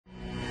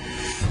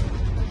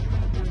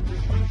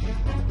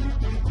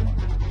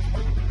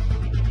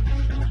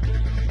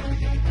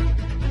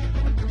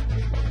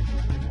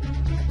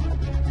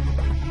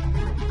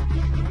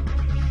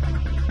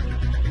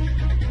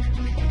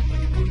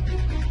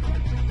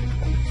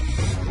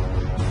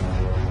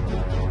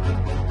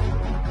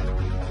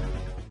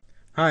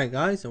Hi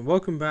guys, and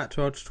welcome back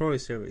to our tutorial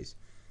series.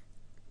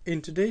 In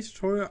today's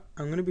tutorial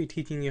I'm going to be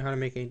teaching you how to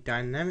make a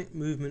dynamic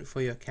movement for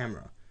your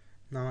camera.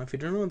 Now if you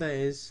don't know what that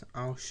is,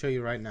 I'll show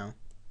you right now.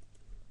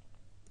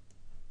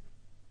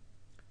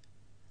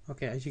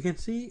 Okay, as you can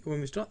see, when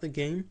we start the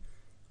game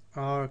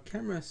our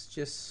camera is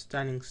just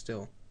standing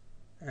still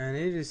and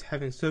it is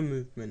having some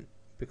movement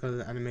because of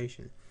the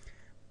animation.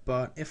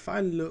 But if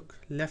I look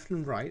left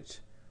and right,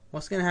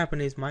 what's going to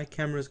happen is my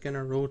camera is going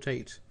to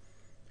rotate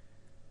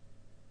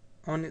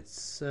on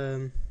its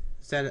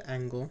Z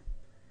angle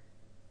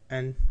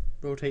and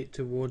rotate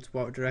towards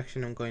what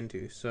direction I'm going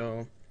to.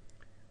 So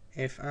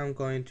if I'm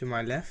going to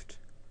my left,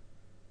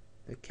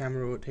 the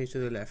camera rotates to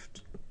the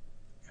left.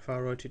 If I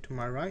rotate to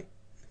my right,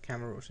 the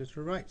camera rotates to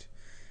the right.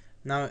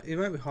 Now it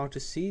might be hard to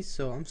see,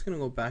 so I'm just going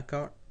to go back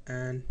out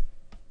and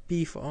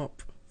beef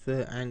up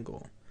the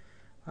angle.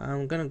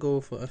 I'm going to go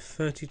for a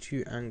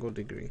 32 angle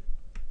degree.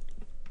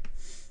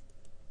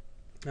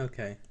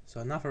 Okay,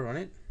 so now if I run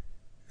it,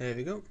 there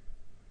we go.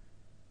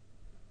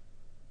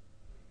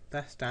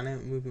 That's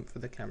dynamic movement for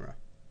the camera,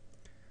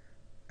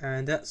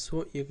 and that's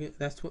what you're going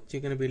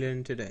to be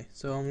learning today.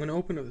 So I'm going to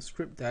open up the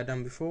script that I've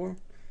done before,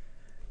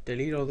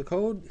 delete all the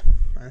code,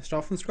 and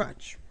start from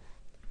scratch.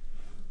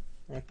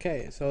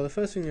 Okay, so the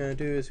first thing we're going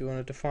to do is we want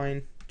to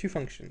define two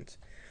functions.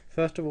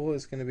 First of all,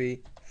 it's going to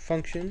be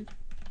function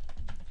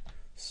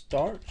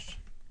start,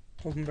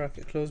 open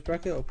bracket, close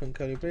bracket, open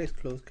curly brace,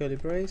 close curly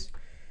brace.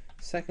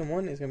 Second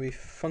one is going to be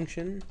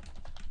function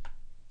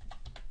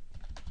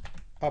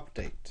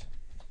update,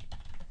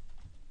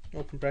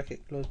 open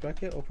bracket, close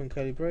bracket, open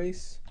curly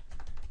brace,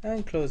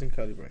 and closing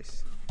curly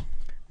brace.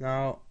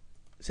 Now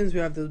since we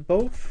have those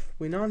both,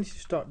 we now need to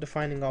start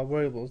defining our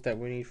variables that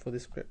we need for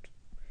this script.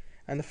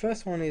 And the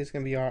first one is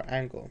going to be our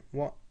angle,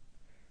 what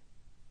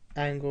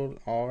angle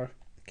our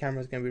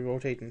camera is going to be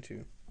rotating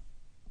to.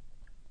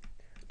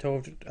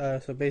 So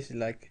basically,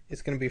 like,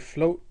 it's going to be a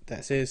float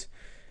that says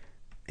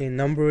a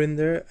number in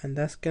there, and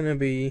that's going to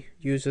be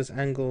used as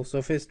angle. So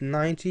if it's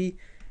 90,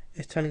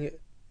 it's telling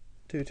it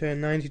to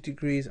turn 90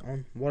 degrees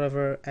on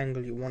whatever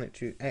angle you want it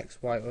to, X,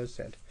 Y, or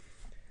Z.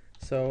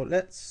 So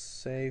let's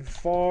say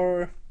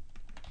var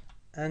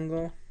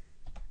angle,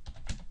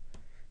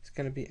 it's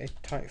going to be a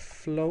type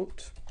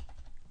float,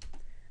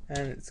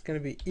 and it's going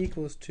to be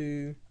equals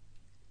to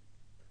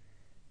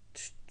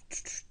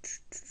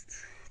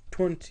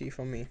 20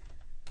 for me.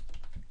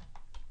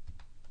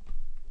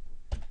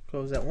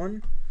 Close that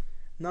one.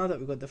 Now that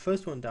we've got the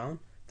first one down,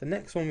 the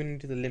next one we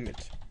need to do the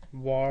limit.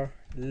 Var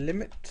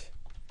limit,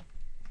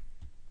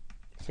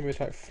 it's going to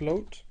be type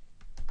float,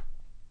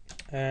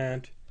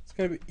 and it's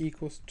going to be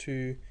equals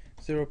to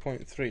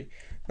 0.3.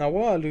 Now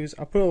what I'll do is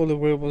I'll put all the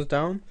variables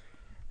down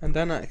and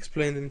then I'll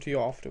explain them to you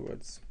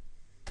afterwards.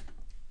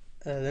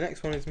 The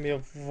next one is going to be a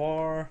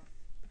var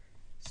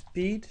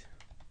speed,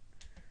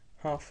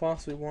 how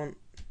fast we want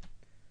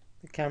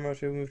the camera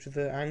to move to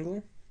the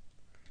angle.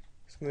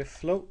 It's going to be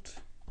float,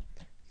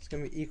 it's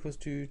going to be equals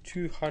to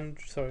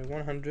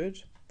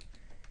 100.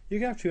 You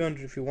can have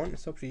 200 if you want,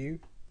 it's up to you.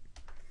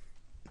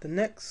 The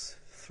next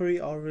three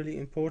are really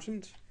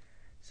important,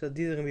 so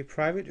these are going to be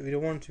private if you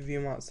don't want to view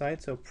them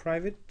outside. So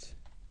private,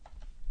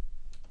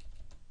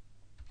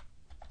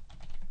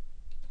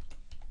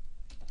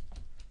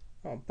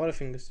 oh,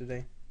 butterfingers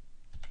today.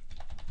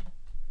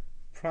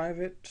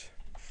 Private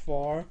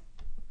for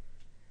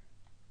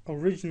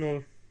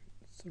original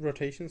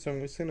rotation, so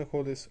I'm just going to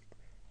call this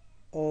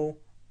ORIG,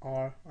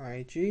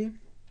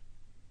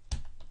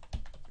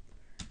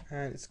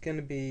 and it's going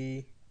to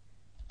be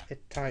a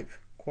type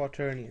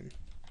quaternion.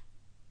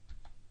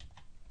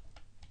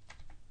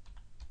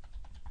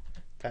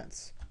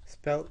 That's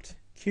spelt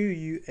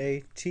QUATERNION.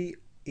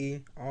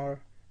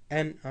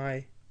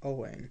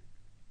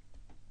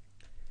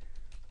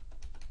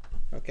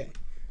 Okay,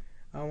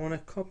 I want to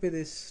copy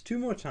this 2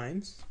 more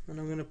times, and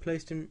I'm going to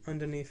place them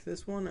underneath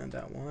this one and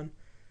that one.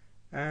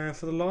 And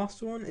for the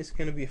last one, it's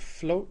going to be a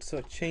float, so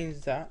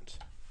change that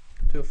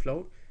to a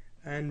float,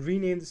 and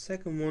rename the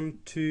second one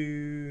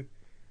to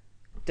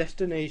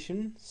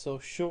destination, so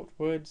short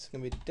words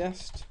going to be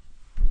dest,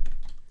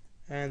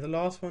 and the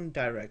last one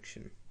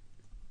direction.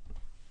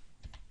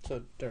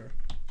 So dir.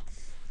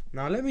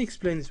 Now let me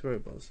explain these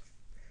variables.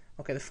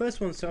 Okay, the first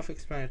one's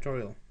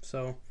self-explanatory.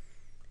 So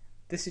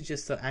this is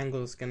just the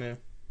angle it's gonna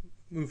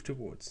move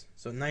towards.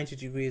 So 90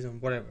 degrees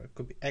and whatever. It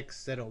could be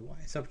X, Z, or Y.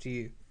 It's up to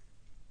you.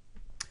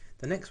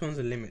 The next one's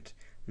a limit.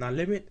 Now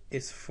limit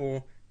is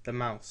for the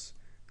mouse.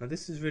 Now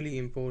this is really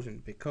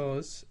important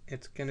because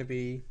it's gonna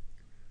be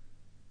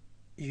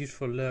used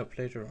for lerp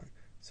later on.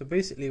 So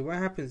basically what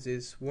happens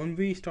is when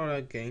we start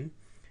our game,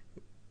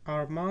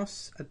 our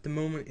mouse at the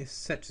moment is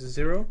set to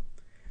 0.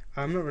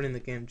 I'm not running the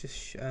game,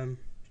 just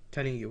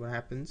telling you what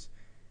happens.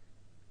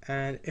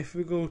 And if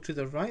we go to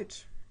the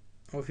right,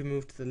 or if we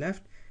move to the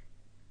left,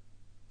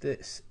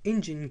 this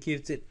engine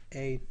gives it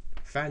a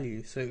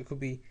value. So it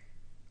could be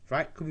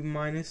right, could be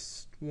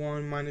 -1,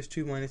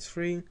 -2,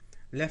 -3.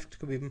 Left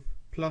could be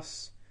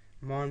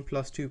 +1,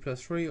 +2,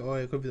 +3, or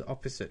it could be the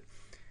opposite.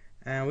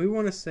 And we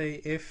want to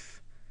say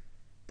if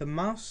the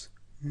mouse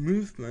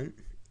movement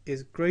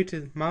is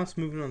greater, mouse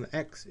movement on the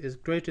X is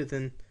greater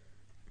than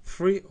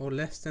 3 or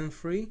less than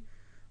 3,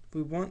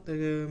 we want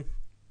the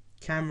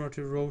camera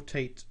to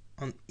rotate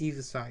on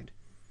either side.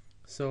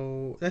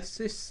 So let's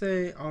just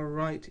say our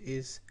right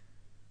is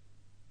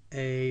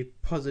a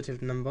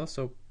positive number,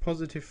 so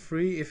positive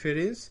 3 if it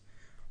is.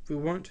 We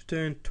want to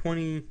turn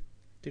 20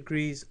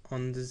 degrees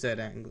on the Z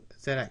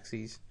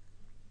axis,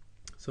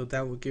 so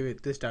that will give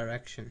it this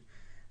direction.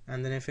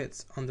 And then if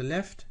it's on the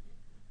left,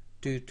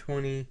 do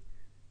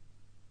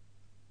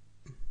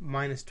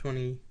minus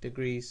 20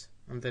 degrees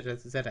on the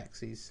Z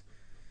axis.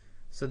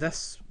 So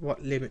that's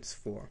what limit's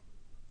for.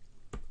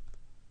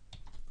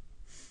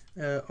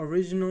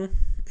 Original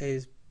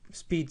is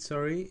speed,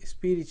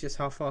 speed is just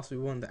how fast we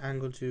want the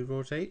angle to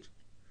rotate.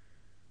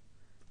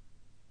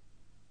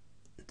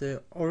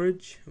 The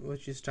orig,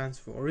 which stands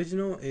for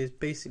original, is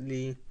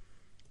basically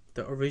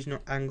the original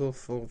angle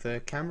for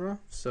the camera.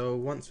 So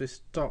once we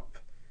stop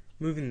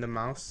moving the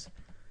mouse,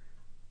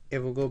 it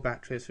will go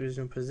back to its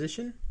original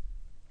position.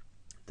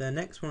 The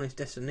next one is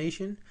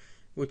destination,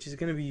 which is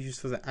going to be used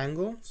for the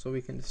angle, so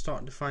we can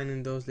start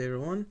defining those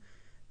later on.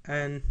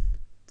 And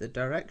the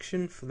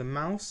direction for the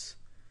mouse,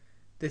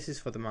 this is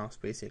for the mouse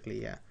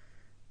basically, yeah,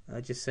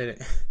 I just said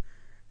it.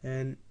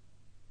 And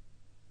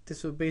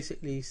this will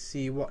basically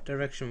see what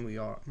direction we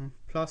are,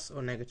 plus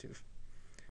or negative.